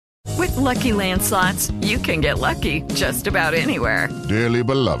With Lucky Land Slots, you can get lucky just about anywhere. Dearly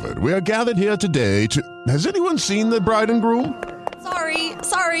beloved, we are gathered here today to... Has anyone seen the bride and groom?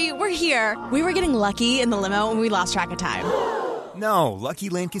 Sorry, we're here. We were getting lucky in the limo and we lost track of time. No, Lucky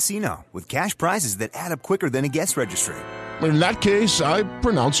Land Casino, with cash prizes that add up quicker than a guest registry. In that case, I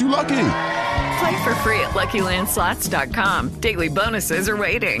pronounce you lucky. Play for free at LuckyLandSlots.com. Daily bonuses are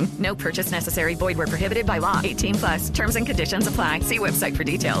waiting. No purchase necessary. Void where prohibited by law. 18+. Terms and conditions apply. See website for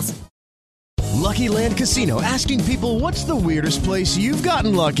details. Lucky Land Casino, asking people, what's the weirdest place you've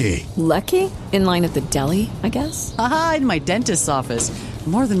gotten lucky? Lucky? In line at the deli, I guess? Aha, in my dentist's office.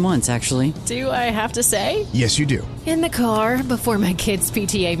 More than once, actually. Do I have to say? Yes, you do. In the car before my kids'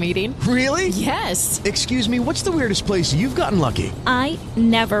 PTA meeting. Really? Yes. Excuse me, what's the weirdest place you've gotten lucky? I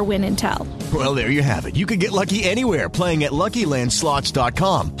never win and tell. Well, there you have it. You can get lucky anywhere, playing at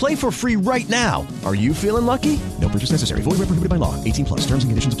LuckyLandSlots.com. Play for free right now. Are you feeling lucky? No purchase necessary. Void where prohibited by law. 18+. Terms and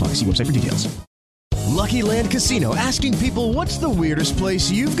conditions apply. See website for details. Lucky Land Casino, asking people, what's the weirdest place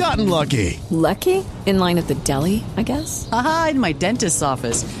you've gotten lucky? Lucky? In line at the deli, I guess? Aha, in my dentist's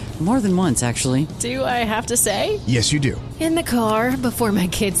office. More than once, actually. Do I have to say? Yes, you do. In the car before my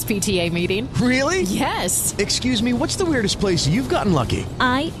kids' PTA meeting. Really? Yes. Excuse me, what's the weirdest place you've gotten lucky?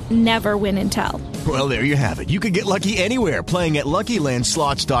 I never win and tell. Well, there you have it. You can get lucky anywhere, playing at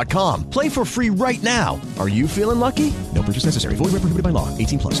LuckyLandSlots.com. Play for free right now. Are you feeling lucky? No purchase necessary. Void where prohibited by law.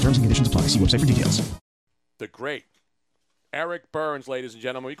 18+. Terms and conditions apply. See website for details. The great Eric Byrnes, ladies and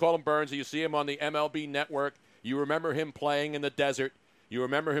gentlemen. We call him Byrnes. You see him on the MLB Network. You remember him playing in the desert. You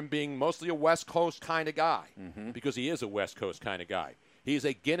remember him being mostly a West Coast kind of guy, because he is a West Coast kind of guy. He's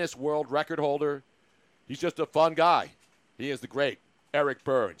a Guinness World Record holder. He's just a fun guy. He is the great Eric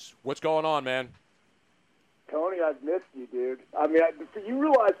Byrnes. What's going on, man? Tony, I've missed you, dude. I mean, you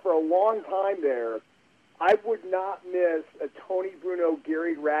realize for a long time there, I would not miss a Tony Bruno,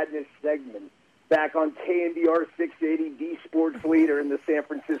 Gary Radnish segment back on KNDR 680, D Sports Leader in the San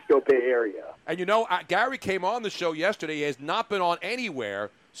Francisco Bay Area. And you know, Gary came on the show yesterday. He has not been on anywhere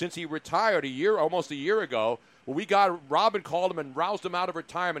since he retired almost a year ago. Well, Robin called him and roused him out of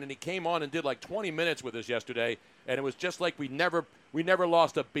retirement, and he came on and did like 20 minutes with us yesterday, and it was just like we never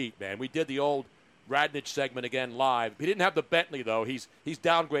lost a beat, man. We did the old Radnish segment again live. He didn't have the Bentley, though. He's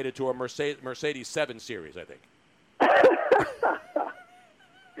downgraded to a Mercedes 7 Series, I think.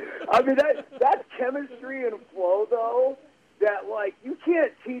 I mean, that chemistry and flow, though, that, like, you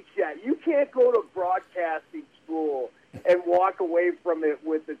can't teach that. You can't go to broadcasting school and walk away from it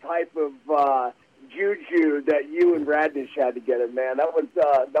with the type of juju that you and Radnish had together, man. That was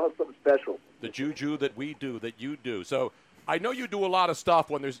something special. The juju that we do, that you do. So I know you do a lot of stuff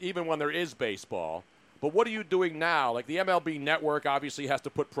when there is baseball, but what are you doing now? Like the MLB Network obviously has to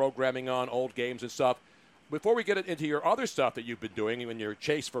put programming on old games and stuff. Before we get into your other stuff that you've been doing, in your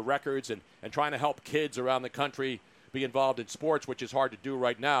chase for records and trying to help kids around the country be involved in sports, which is hard to do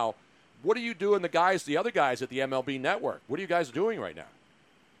right now, what are you doing, the other guys at the MLB Network? What are you guys doing right now?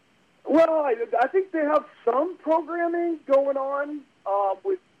 Well, I think they have some programming going on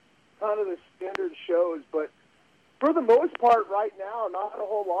with kind of the standard shows, but for the most part right now, not a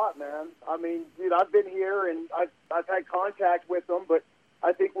whole lot, man. I mean, dude, I've been here and I've had contact with them, but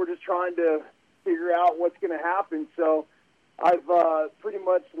I think we're just trying to figure out what's going to happen. So I've pretty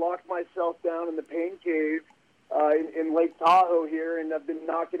much locked myself down in the pain cave in Lake Tahoe here, and I've been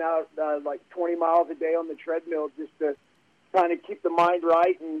knocking out like 20 miles a day on the treadmill just to kind of keep the mind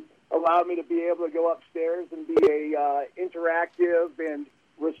right and allow me to be able to go upstairs and be a interactive and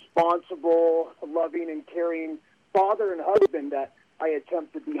responsible, loving and caring father and husband that I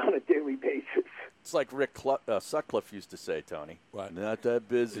attempt to be on a daily basis. It's like Rick Sutcliffe used to say, Tony. What? Not that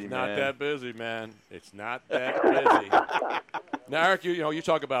busy, It's man. not that busy, man. It's not that busy. Now, Eric, you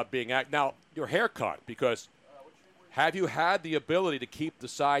talk about being now your haircut, because have you had the ability to keep the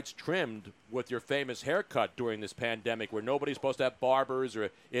sides trimmed with your famous haircut during this pandemic, where nobody's supposed to have barbers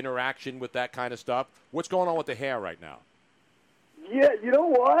or interaction with that kind of stuff? What's going on with the hair right now? Yeah, you know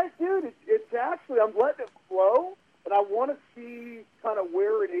what, dude? It's actually, I'm letting it flow, and I want to see kind of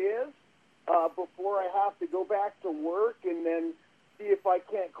where it is before I have to go back to work and then see if I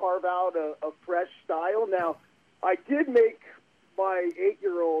can't carve out a fresh style. Now, I did make my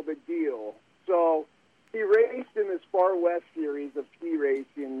 8-year-old a deal. So he raced in this Far West series of ski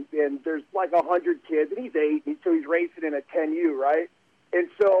racing, and there's like 100 kids, and he's 8, and so he's racing in a 10U, right? And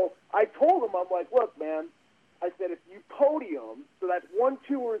so I told him, I'm like, look, man, I said, if you podium, so that's 1,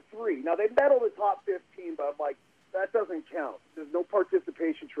 2, or 3. Now, they medal the top 15, but I'm like, that doesn't count. There's no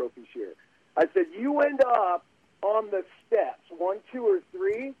participation trophies here. I said, you end up on the steps, 1, 2, or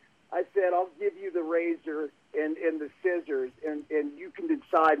 3. I said, I'll give you the razor and the scissors, and you can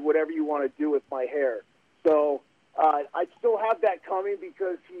decide whatever you want to do with my hair. So I still have that coming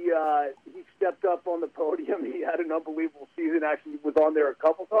because he stepped up on the podium. He had an unbelievable season. Actually, was on there a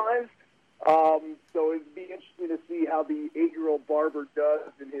couple times. So it'd be interesting to see how the 8-year-old barber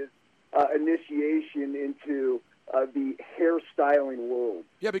does in his initiation into the hairstyling world.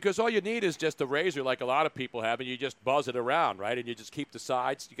 Yeah, because all you need is just a razor, like a lot of people have, and you just buzz it around, right? And you just keep the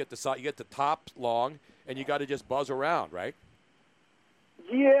sides. You get the top long, and you got to just buzz around, right?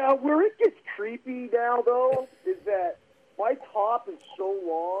 Yeah, where it gets creepy now, though, is that my top is so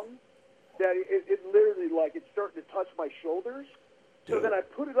long that it literally, like, it's starting to touch my shoulders. So then I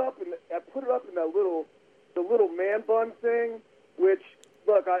put it up in that little man bun thing, which,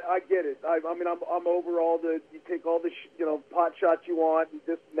 look, I get it. I mean, I'm over all the, you take all the pot shots you want and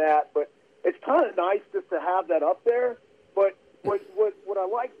this and that, but it's kind of nice just to have that up there. But what I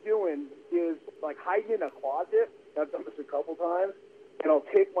like doing is like hiding in a closet. I've done this a couple times, and I'll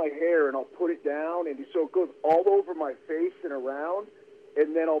take my hair and I'll put it down, and so it goes all over my face and around,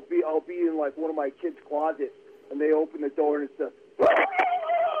 and then I'll be in like one of my kids' closets, and they open the door and it's a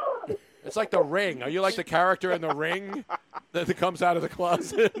It's like The Ring. Are you like the character in The Ring that comes out of the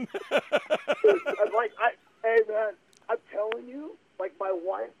closet? Hey, man, I'm telling you, like, my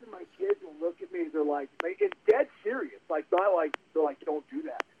wife and my kids will look at me, they're like, it's dead serious. Like, not like, they're like, don't do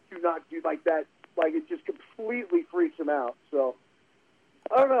that. Do not do like that. Like, it just completely freaks them out. So,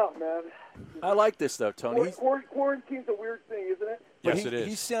 I don't know, man. I like this, though, Tony. Quarantine's a weird thing, isn't it? Yes, it is.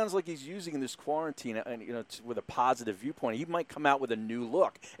 He sounds like he's using this quarantine, with a positive viewpoint. He might come out with a new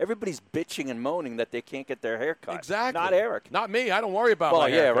look. Everybody's bitching and moaning that they can't get their hair cut. Exactly. Not Eric. Not me. I don't worry about my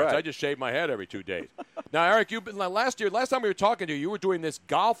haircuts. Right. I just shave my head every 2 days. Now, Eric, you've been last time we were talking to you, you were doing this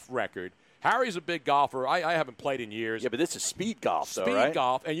golf record. Harry's a big golfer. I haven't played in years. Yeah, but this is speed golf, though, right? Speed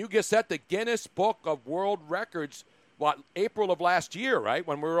golf, and you get set the Guinness Book of World Records. April of last year, right?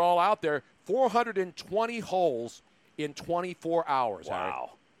 When we were all out there, 420 holes in 24 hours.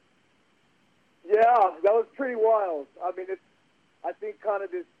 Wow. Harry. Yeah, that was pretty wild. I mean, I think kind of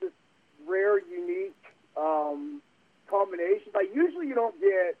this rare, unique combination. Like, usually you don't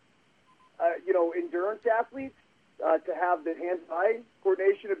get, endurance athletes to have the hand-eye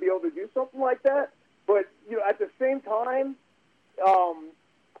coordination to be able to do something like that. But, at the same time,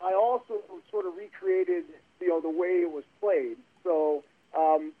 I also sort of recreated the way it was played. So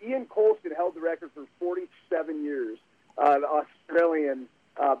Ian Colston held the record for 47 years. The Australian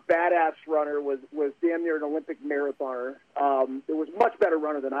badass runner was damn near an Olympic marathoner. It was a much better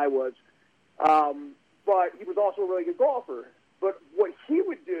runner than I was. But he was also a really good golfer. But what he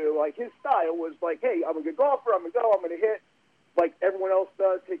would do, like his style was like, hey, I'm a good golfer, I'm going to go, I'm going to hit like everyone else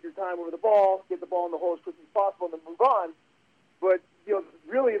does, take your time over the ball, get the ball in the hole as quickly as possible, and then move on. But,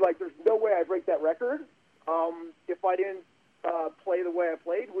 really, like, there's no way I break that record if I didn't play the way I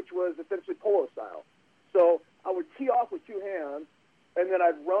played, which was essentially polo style. So I would tee off with two hands, and then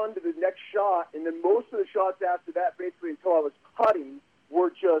I'd run to the next shot, and then most of the shots after that, basically until I was putting,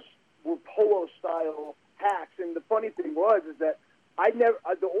 were polo style hacks. And the funny thing is that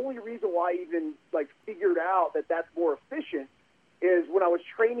the only reason why I even like figured out that that's more efficient is when I was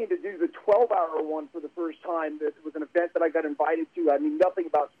training to do the 12-hour one for the first time. This was an event that I got invited to. I knew nothing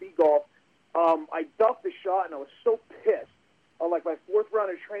about speed golf. I ducked the shot, and I was so pissed on like my fourth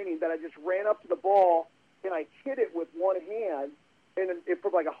round of training that I just ran up to the ball and I hit it with one hand, and it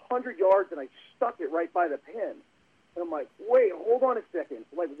from like 100 yards, and I stuck it right by the pin. And I'm like, wait, hold on a second.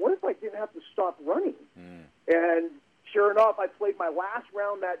 Like, what if I didn't have to stop running? And sure enough, I played my last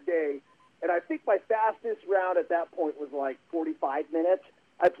round that day, and I think my fastest round at that point was like 45 minutes.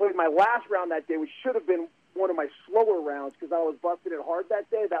 I played my last round that day, which should have been one of my slower rounds because I was busting it hard that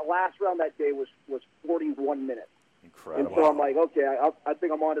day. That last round that day was 41 minutes. Incredible. And so I'm like, okay, I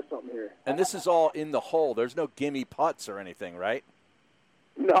think I'm onto something here. And this is all in the hole. There's no gimme putts or anything, right?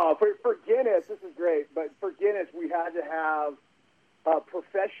 No, for Guinness, this is great. But for Guinness, we had to have a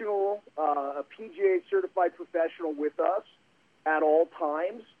professional, a PGA certified professional with us at all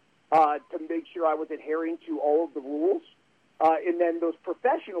times to make sure I was adhering to all of the rules. And then those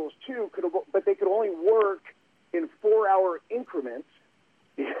professionals, too, but they could only work in 4-hour increments,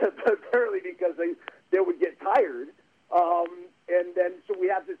 apparently because they would get tired. And then so we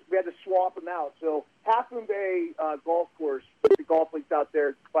had to swap them out. So Half Moon Bay Golf Course, the golf links out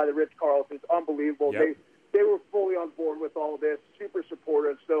there by the Ritz-Carlton, is unbelievable. Yep. They were fully on board with all of this, super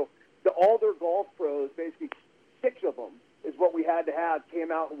supportive. So all their golf pros, basically 6 of them, is what we had to have,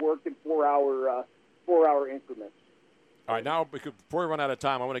 came out and worked in 4-hour increments. All right, now, before we run out of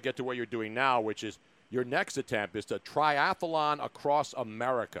time, I want to get to what you're doing now, which is your next attempt is to triathlon across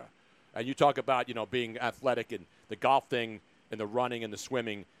America. And you talk about, being athletic and the golf thing and the running and the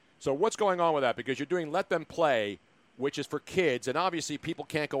swimming. So what's going on with that? Because you're doing Let Them Play, which is for kids, and obviously people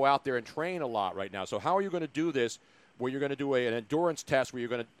can't go out there and train a lot right now. So how are you going to do this where you're going to do an endurance test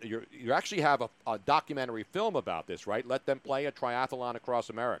where you actually have a documentary film about this, right? Let Them Play, a triathlon across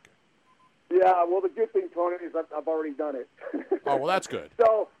America. Yeah, well, the good thing, Tony, is I've already done it. Oh, well, that's good.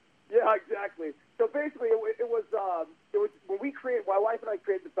 So, yeah, exactly. So basically, it was when my wife and I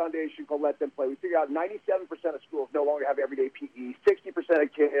created the foundation called Let Them Play. We figured out 97% of schools no longer have everyday PE. 60%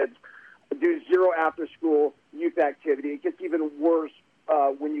 of kids do zero after-school youth activity. It gets even worse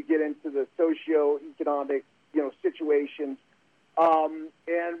when you get into the socioeconomic, situations.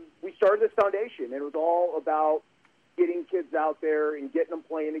 And we started this foundation, and it was all about getting kids out there and getting them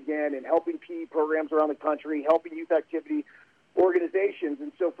playing again and helping PE programs around the country, helping youth activity organizations.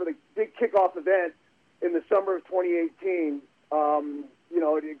 And so for the big kickoff event in the summer of 2018,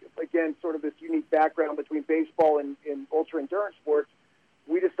 again, sort of this unique background between baseball and ultra-endurance sports,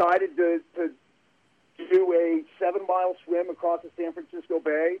 we decided to do a 7-mile swim across the San Francisco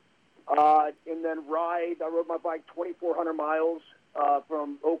Bay and then I rode my bike 2,400 miles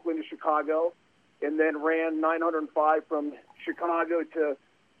from Oakland to Chicago, and then ran 905 from Chicago to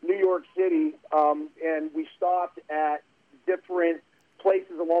New York City, and we stopped at different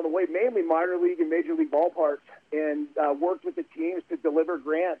places along the way, mainly minor league and major league ballparks, and worked with the teams to deliver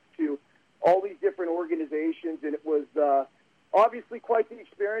grants to all these different organizations, and it was obviously quite the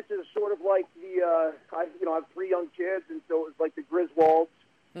experience. It was sort of like I have 3 young kids, and so it was like the Griswolds,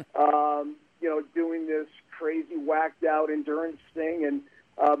 doing this crazy, whacked-out endurance thing, and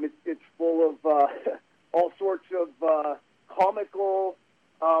it's full of all sorts of comical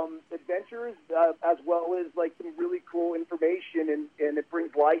adventures, as well as like some really cool information, and it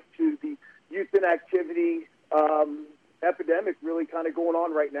brings light to the youth inactivity epidemic really kind of going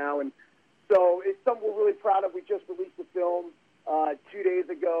on right now. And so it's something we're really proud of. We just released the film 2 days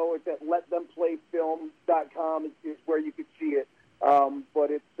ago. It's at LetThemPlayFilm.com is where you could see it.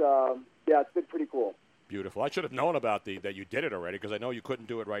 But it's been pretty cool. Beautiful. I should have known about that you did it already, because I know you couldn't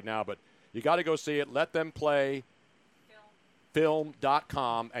do it right now, but you got to go see it.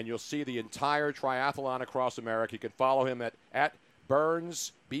 LetThemPlayFilm.com, and you'll see the entire triathlon across America. You can follow him at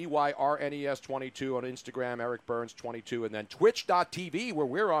Byrnes, Byrnes 22 on Instagram, Eric Byrnes 22, and then Twitch.tv, where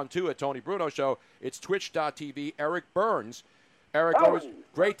we're on too at Tony Bruno Show. It's Twitch.tv, Eric Byrnes. Eric, always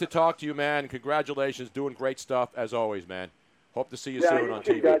great to talk to you, man. Congratulations, doing great stuff as always, man. Hope to see you soon on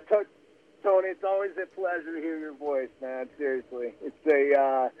TV. Tony, it's always a pleasure to hear your voice, man. Seriously, it's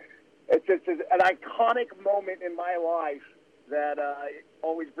an iconic moment in my life that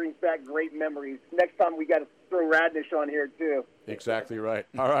always brings back great memories. Next time we got to throw Radnish on here too. Exactly right.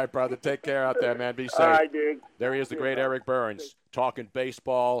 All right, brother. Take care out there, man. Be safe. All right, dude. There he is, the great Eric Byrnes, talking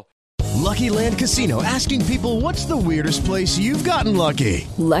baseball. Lucky Land Casino, asking people, what's the weirdest place you've gotten lucky?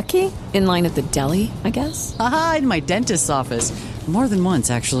 Lucky? In line at the deli, I guess? Aha, in my dentist's office. More than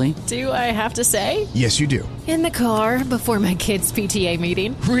once, actually. Do I have to say? Yes, you do. In the car before my kids' PTA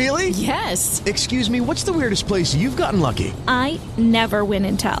meeting. Really? Yes. Excuse me, what's the weirdest place you've gotten lucky? I never win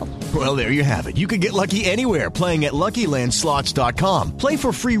and tell. Well, there you have it. You can get lucky anywhere, playing at LuckyLandSlots.com. Play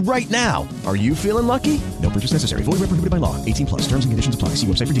for free right now. Are you feeling lucky? No purchase necessary. Void where prohibited by law. 18+. Terms and conditions apply. See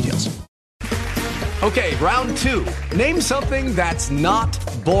website for details. Okay, round 2. Name something that's not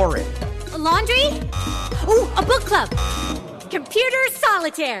boring. A laundry? Ooh, a book club. Computer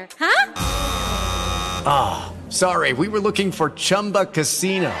solitaire, huh? Ah, sorry, we were looking for Chumba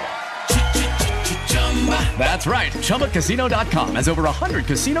Casino. That's right, ChumbaCasino.com has over 100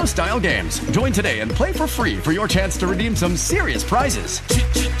 casino-style games. Join today and play for free for your chance to redeem some serious prizes.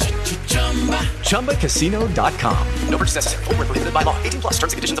 ChumbaCasino.com. No purchase necessary. Void where prohibited by law. 18+. Terms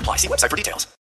and conditions apply. See website for details.